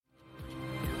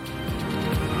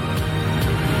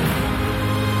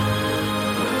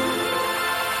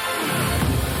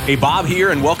Hey, Bob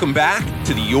here, and welcome back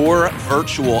to the Your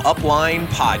Virtual Upline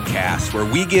podcast, where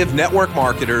we give network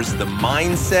marketers the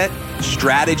mindset,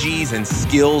 strategies, and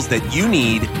skills that you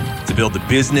need to build the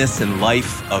business and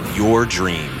life of your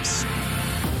dreams.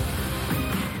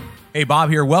 Hey, Bob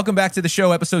here. Welcome back to the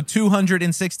show, episode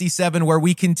 267, where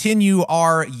we continue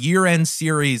our year-end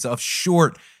series of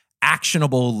short,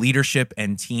 actionable leadership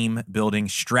and team building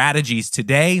strategies.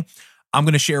 Today, I'm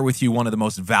going to share with you one of the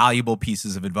most valuable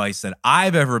pieces of advice that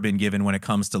I've ever been given when it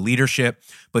comes to leadership.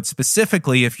 But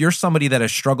specifically, if you're somebody that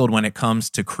has struggled when it comes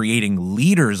to creating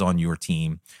leaders on your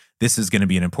team, this is going to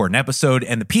be an important episode.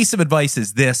 And the piece of advice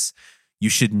is this: you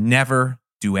should never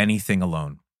do anything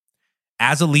alone.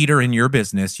 As a leader in your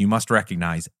business, you must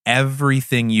recognize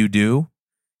everything you do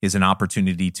is an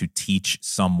opportunity to teach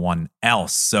someone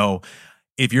else. So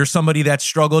if you're somebody that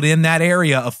struggled in that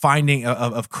area of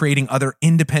creating other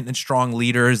independent, strong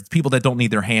leaders, people that don't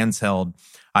need their hands held,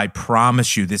 I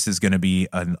promise you this is going to be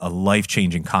a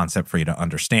life-changing concept for you to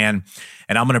understand.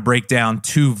 And I'm going to break down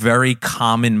two very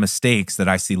common mistakes that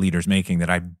I see leaders making that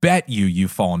I bet you've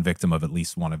fallen victim of at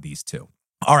least one of these two.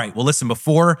 All right, well, listen,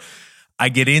 before I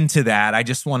get into that, I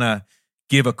just want to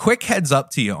give a quick heads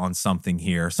up to you on something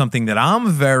here, something that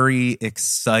I'm very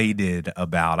excited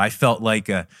about. I felt like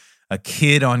a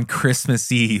kid on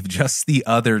Christmas Eve just the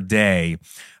other day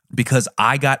because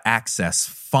I got access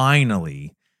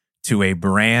finally to a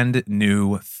brand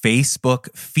new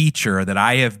Facebook feature that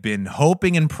I have been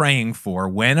hoping and praying for.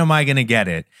 When am I going to get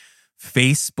it?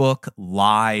 Facebook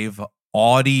Live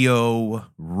audio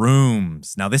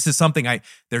rooms. Now, this is something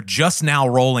they're just now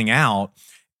rolling out,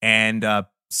 and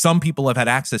some people have had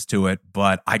access to it,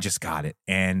 but I just got it.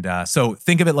 And so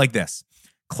think of it like this: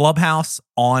 Clubhouse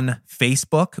on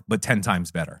Facebook, but 10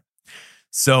 times better.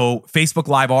 So Facebook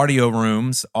Live audio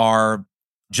rooms are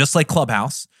just like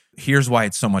Clubhouse. Here's why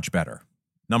it's so much better.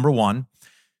 Number one,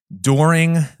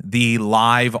 during the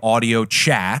live audio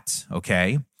chat,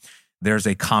 okay, there's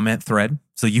a comment thread.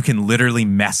 So you can literally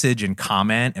message and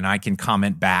comment, and I can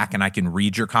comment back, and I can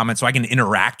read your comments. So I can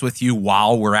interact with you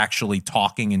while we're actually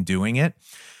talking and doing it.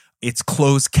 It's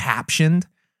closed captioned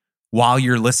while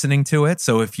you're listening to it.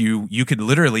 So if you could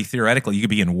literally, theoretically, you could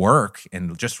be in work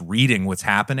and just reading what's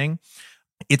happening.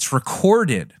 It's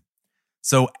recorded.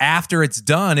 So after it's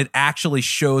done, it actually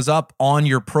shows up on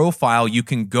your profile. You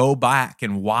can go back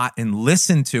and watch and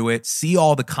listen to it, see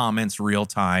all the comments real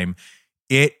time.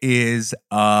 It is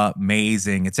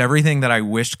amazing. It's everything that I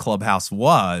wished Clubhouse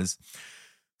was.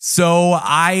 So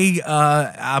I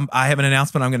have an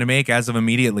announcement I'm going to make as of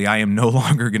immediately. I am no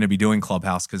longer going to be doing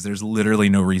Clubhouse because there's literally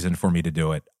no reason for me to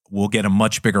do it. We'll get a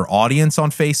much bigger audience on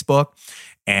Facebook,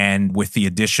 and with the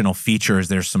additional features,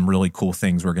 there's some really cool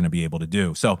things we're going to be able to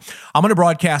do. So I'm going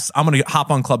to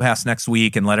hop on Clubhouse next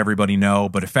week and let everybody know,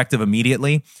 but effective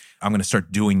immediately, I'm going to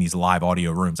start doing these live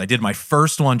audio rooms. I did my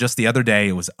first one just the other day.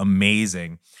 It was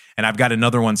amazing. And I've got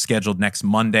another one scheduled next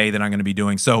Monday that I'm going to be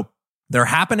doing. So they're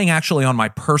happening actually on my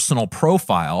personal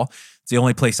profile. It's the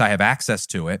only place I have access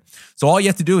to it. So all you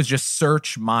have to do is just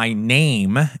search my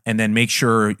name and then make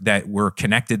sure that we're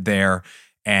connected there,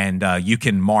 and you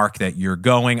can mark that you're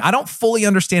going. I don't fully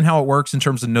understand how it works in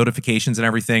terms of notifications and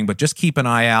everything, but just keep an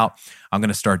eye out. I'm going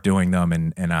to start doing them,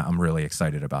 and I'm really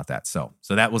excited about that. So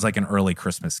that was like an early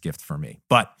Christmas gift for me.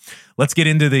 But let's get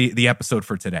into the episode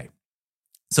for today.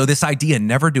 So this idea,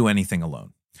 never do anything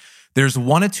alone. There's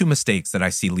one or two mistakes that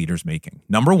I see leaders making.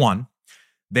 Number one,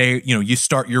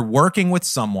 you're working with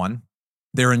someone.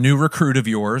 They're a new recruit of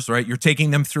yours, right? You're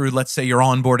taking them through, let's say, your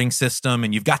onboarding system,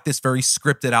 and you've got this very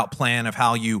scripted out plan of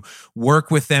how you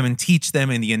work with them and teach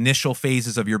them in the initial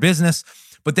phases of your business.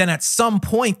 But then at some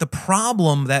point, the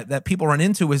problem that people run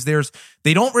into is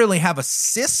they don't really have a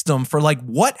system for like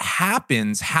what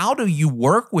happens. How do you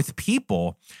work with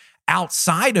people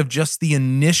outside of just the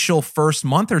initial first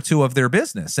month or two of their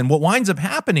business? And what winds up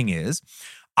happening is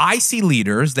I see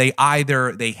leaders, they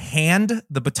hand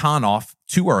the baton off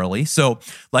too early. So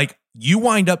like you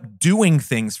wind up doing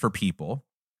things for people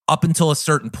up until a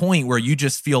certain point where you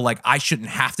just feel like I shouldn't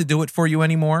have to do it for you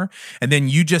anymore. And then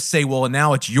you just say, well,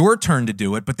 now it's your turn to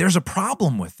do it. But there's a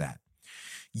problem with that.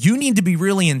 You need to be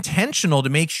really intentional to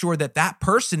make sure that that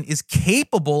person is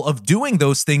capable of doing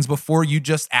those things before you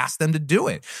just ask them to do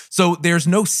it. So there's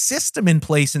no system in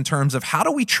place in terms of how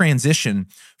do we transition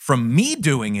from me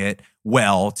doing it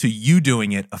well to you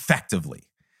doing it effectively.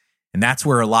 And that's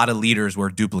where a lot of leaders, where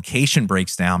duplication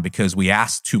breaks down because we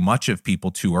ask too much of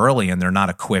people too early and they're not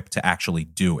equipped to actually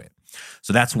do it.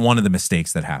 So that's one of the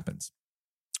mistakes that happens.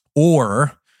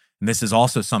 Or, and this is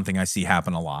also something I see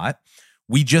happen a lot,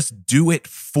 we just do it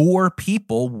for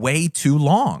people way too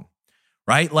long,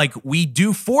 right? Like we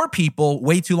do for people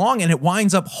way too long and it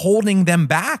winds up holding them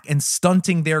back and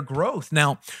stunting their growth.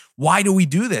 Now, why do we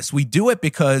do this? We do it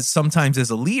because sometimes as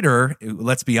a leader,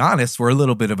 let's be honest, we're a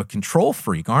little bit of a control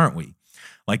freak, aren't we?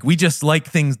 Like we just like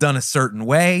things done a certain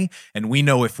way, and we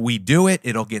know if we do it,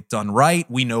 it'll get done right.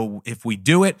 We know if we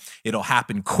do it, it'll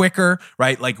happen quicker,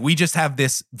 right? Like we just have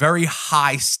this very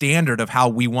high standard of how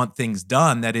we want things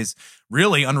done that is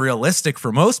really unrealistic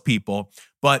for most people.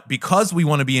 But because we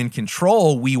want to be in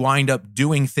control, we wind up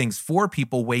doing things for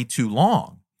people way too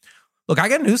long. Look, I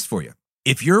got news for you.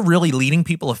 If you're really leading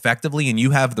people effectively and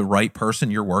you have the right person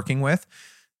you're working with,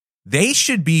 they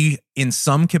should be in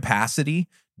some capacity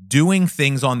doing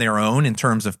things on their own in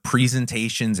terms of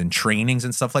presentations and trainings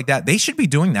and stuff like that. They should be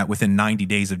doing that within 90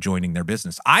 days of joining their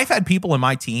business. I've had people in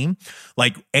my team,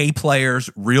 like A players,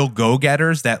 real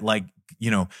go-getters that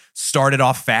started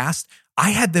off fast.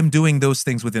 I had them doing those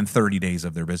things within 30 days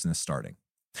of their business starting.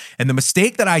 And the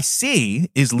mistake that I see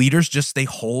is leaders they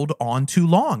hold on too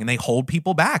long and they hold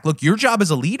people back. Look, your job as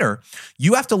a leader,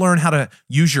 you have to learn how to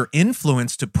use your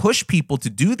influence to push people to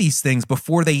do these things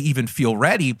before they even feel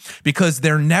ready, because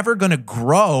they're never going to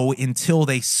grow until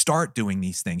they start doing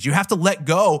these things. You have to let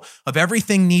go of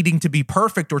everything needing to be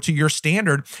perfect or to your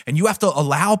standard, and you have to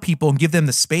allow people and give them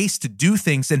the space to do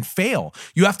things and fail.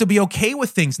 You have to be okay with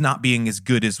things not being as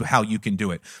good as how you can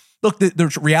do it. Look,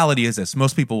 the reality is this: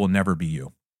 most people will never be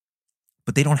you.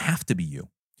 But they don't have to be you.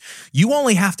 You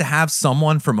only have to have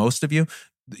someone, for most of you,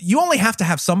 you only have to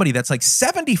have somebody that's like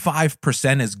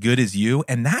 75% as good as you,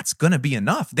 and that's going to be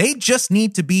enough. They just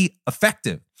need to be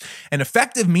effective. And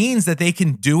effective means that they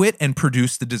can do it and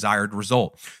produce the desired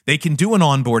result. They can do an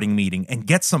onboarding meeting and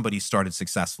get somebody started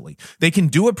successfully. They can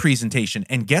do a presentation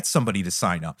and get somebody to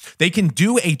sign up. They can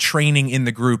do a training in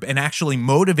the group and actually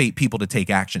motivate people to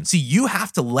take action. See, you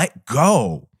have to let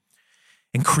go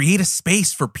and create a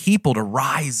space for people to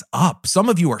rise up. Some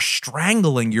of you are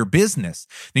strangling your business.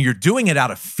 Now you're doing it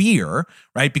out of fear,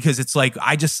 right? Because it's like,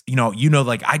 I just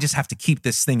have to keep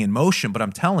this thing in motion. But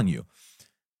I'm telling you,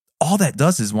 all that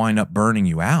does is wind up burning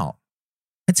you out.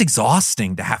 It's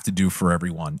exhausting to have to do for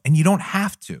everyone, and you don't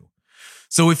have to.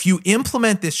 So if you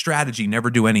implement this strategy, never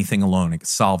do anything alone, it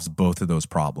solves both of those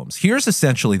problems. Here's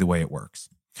essentially the way it works.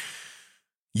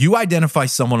 You identify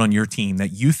someone on your team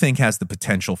that you think has the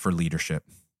potential for leadership.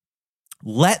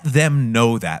 Let them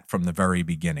know that from the very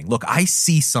beginning. Look, I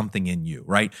see something in you,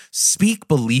 right? Speak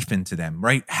belief into them,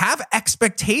 right? Have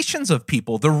expectations of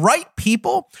people. The right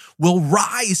people will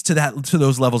rise to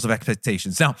those levels of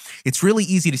expectations. Now, it's really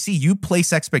easy to see. You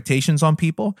place expectations on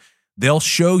people, they'll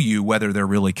show you whether they're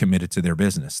really committed to their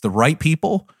business. The right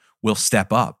people will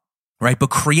step up, right? But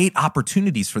create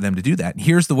opportunities for them to do that. And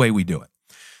here's the way we do it.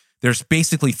 There's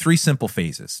basically 3 simple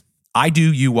phases. I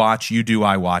do, you watch, you do,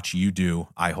 I watch, you do,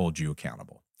 I hold you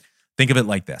accountable. Think of it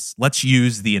like this. Let's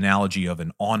use the analogy of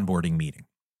an onboarding meeting.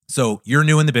 So you're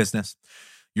new in the business.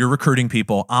 You're recruiting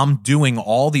people. I'm doing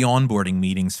all the onboarding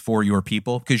meetings for your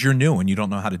people because you're new and you don't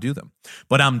know how to do them.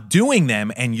 But I'm doing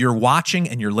them and you're watching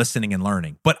and you're listening and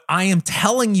learning. But I am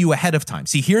telling you ahead of time.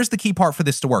 See, here's the key part for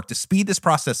this to work, to speed this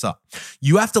process up.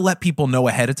 You have to let people know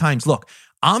ahead of time. Look,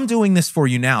 I'm doing this for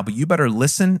you now, but you better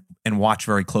listen and watch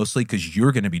very closely because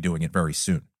you're going to be doing it very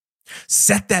soon.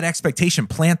 Set that expectation,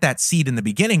 plant that seed in the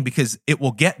beginning because it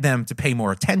will get them to pay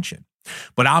more attention.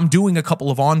 But I'm doing a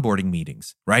couple of onboarding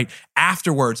meetings, right?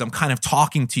 Afterwards, I'm kind of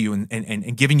talking to you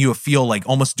and giving you a feel, like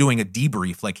almost doing a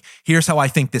debrief. Like, here's how I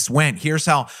think this went. Here's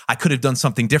how I could have done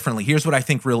something differently. Here's what I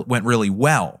think went really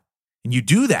well. And you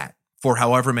do that for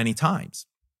however many times.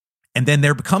 And then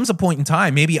there becomes a point in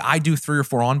time, maybe I do 3 or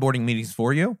 4 onboarding meetings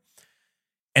for you,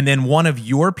 and then one of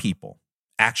your people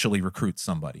actually recruits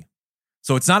somebody.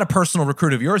 So it's not a personal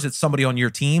recruit of yours, it's somebody on your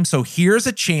team. So here's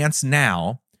a chance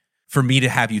now for me to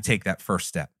have you take that first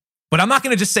step. But I'm not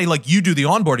going to just say, like, you do the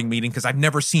onboarding meeting because I've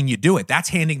never seen you do it. That's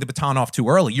handing the baton off too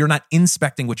early. You're not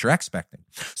inspecting what you're expecting.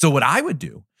 So what I would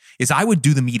do is I would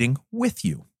do the meeting with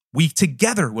you. We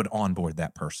together would onboard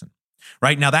that person.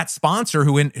 Right now, that sponsor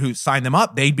who signed them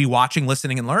up, they'd be watching,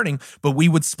 listening, and learning, but we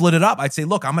would split it up. I'd say,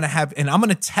 look, I'm going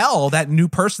to tell that new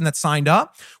person that signed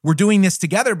up, we're doing this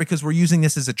together because we're using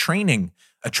this as a training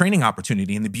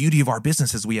opportunity. And the beauty of our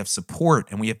business is we have support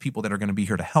and we have people that are going to be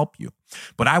here to help you.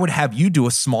 But I would have you do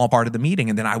a small part of the meeting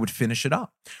and then I would finish it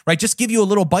up, right? Just give you a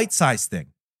little bite-sized thing.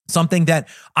 Something that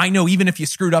I know even if you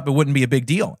screwed up, it wouldn't be a big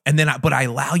deal. But I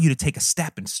allow you to take a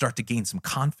step and start to gain some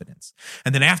confidence.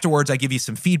 And then afterwards, I give you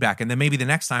some feedback. And then maybe the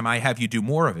next time I have you do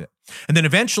more of it. And then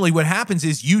eventually what happens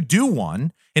is you do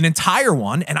an entire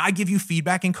one, and I give you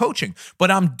feedback and coaching.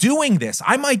 But I'm doing this.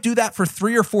 I might do that for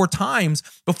 3 or 4 times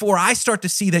before I start to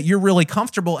see that you're really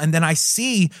comfortable. And then I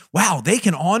see, wow, they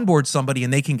can onboard somebody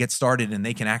and they can get started and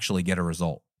they can actually get a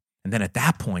result. And then at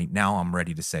that point, now I'm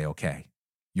ready to say, okay,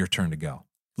 your turn to go.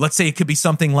 Let's say it could be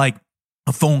something like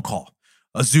a phone call,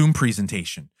 a Zoom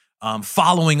presentation,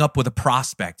 following up with a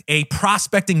prospect, a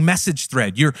prospecting message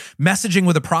thread. You're messaging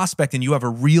with a prospect and you have a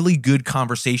really good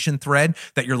conversation thread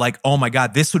that you're like, oh my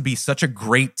God, this would be such a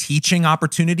great teaching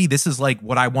opportunity. This is like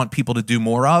what I want people to do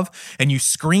more of. And you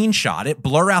screenshot it,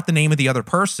 blur out the name of the other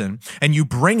person, and you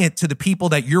bring it to the people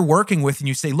that you're working with and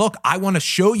you say, look, I want to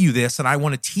show you this and I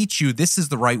want to teach you this is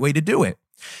the right way to do it.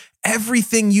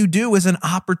 Everything you do is an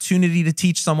opportunity to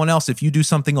teach someone else. If you do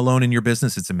something alone in your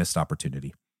business, it's a missed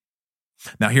opportunity.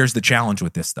 Now, here's the challenge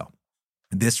with this, though.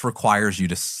 This requires you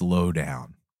to slow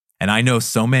down. And I know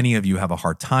so many of you have a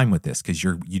hard time with this because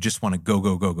you just want to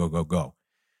go.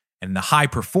 And the high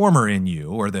performer in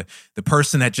you, or the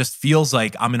person that just feels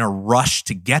like I'm in a rush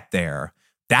to get there,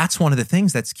 that's one of the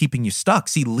things that's keeping you stuck.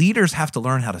 See, leaders have to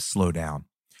learn how to slow down.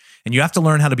 And you have to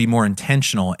learn how to be more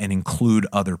intentional and include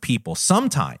other people.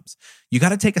 Sometimes you got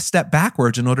to take a step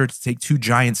backwards in order to take 2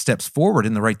 giant steps forward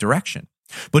in the right direction.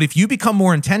 But if you become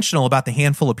more intentional about the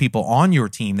handful of people on your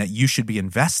team that you should be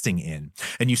investing in,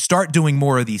 and you start doing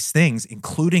more of these things,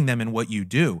 including them in what you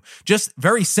do, just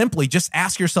very simply, just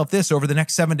ask yourself this over the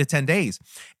next 7 to 10 days.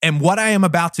 And what I am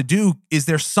about to do, is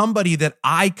there somebody that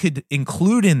I could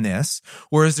include in this?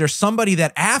 Or is there somebody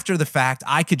that after the fact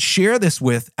I could share this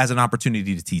with as an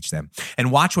opportunity to teach them?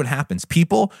 And watch what happens.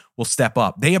 People will step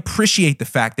up. They appreciate the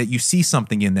fact that you see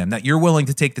something in them, that you're willing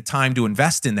to take the time to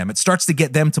invest in them. It starts to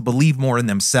get them to believe more in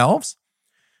themselves.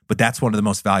 But that's one of the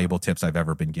most valuable tips I've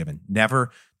ever been given. Never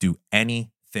do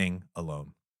anything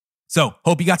alone. So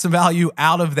hope you got some value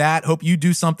out of that. Hope you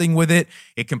do something with it.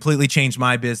 It completely changed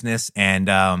my business, and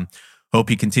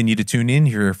hope you continue to tune in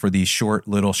here for these short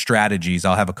little strategies.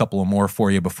 I'll have a couple of more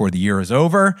for you before the year is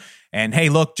over. And hey,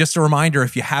 look, just a reminder,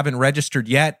 if you haven't registered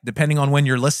yet, depending on when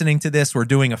you're listening to this, we're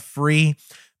doing a free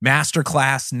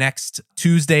masterclass next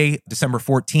Tuesday, December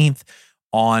 14th,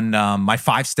 on my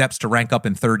 5 steps to rank up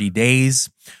in 30 days.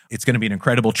 It's going to be an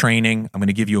incredible training. I'm going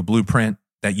to give you a blueprint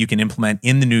that you can implement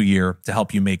in the new year to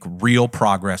help you make real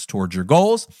progress towards your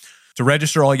goals. To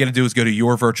register, all you got to do is go to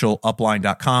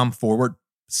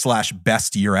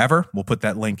yourvirtualupline.com/best year ever. We'll put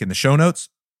that link in the show notes.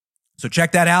 So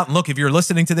check that out. And look, if you're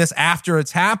listening to this after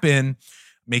it's happened,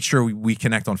 make sure we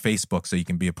connect on Facebook so you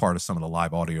can be a part of some of the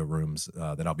live audio rooms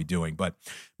that I'll be doing. But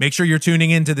make sure you're tuning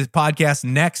into this podcast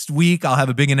next week. I'll have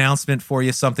a big announcement for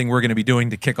you, something we're going to be doing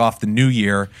to kick off the new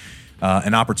year,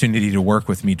 an opportunity to work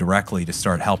with me directly to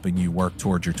start helping you work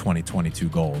towards your 2022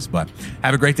 goals. But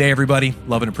have a great day, everybody.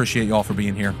 Love and appreciate you all for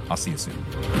being here. I'll see you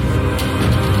soon.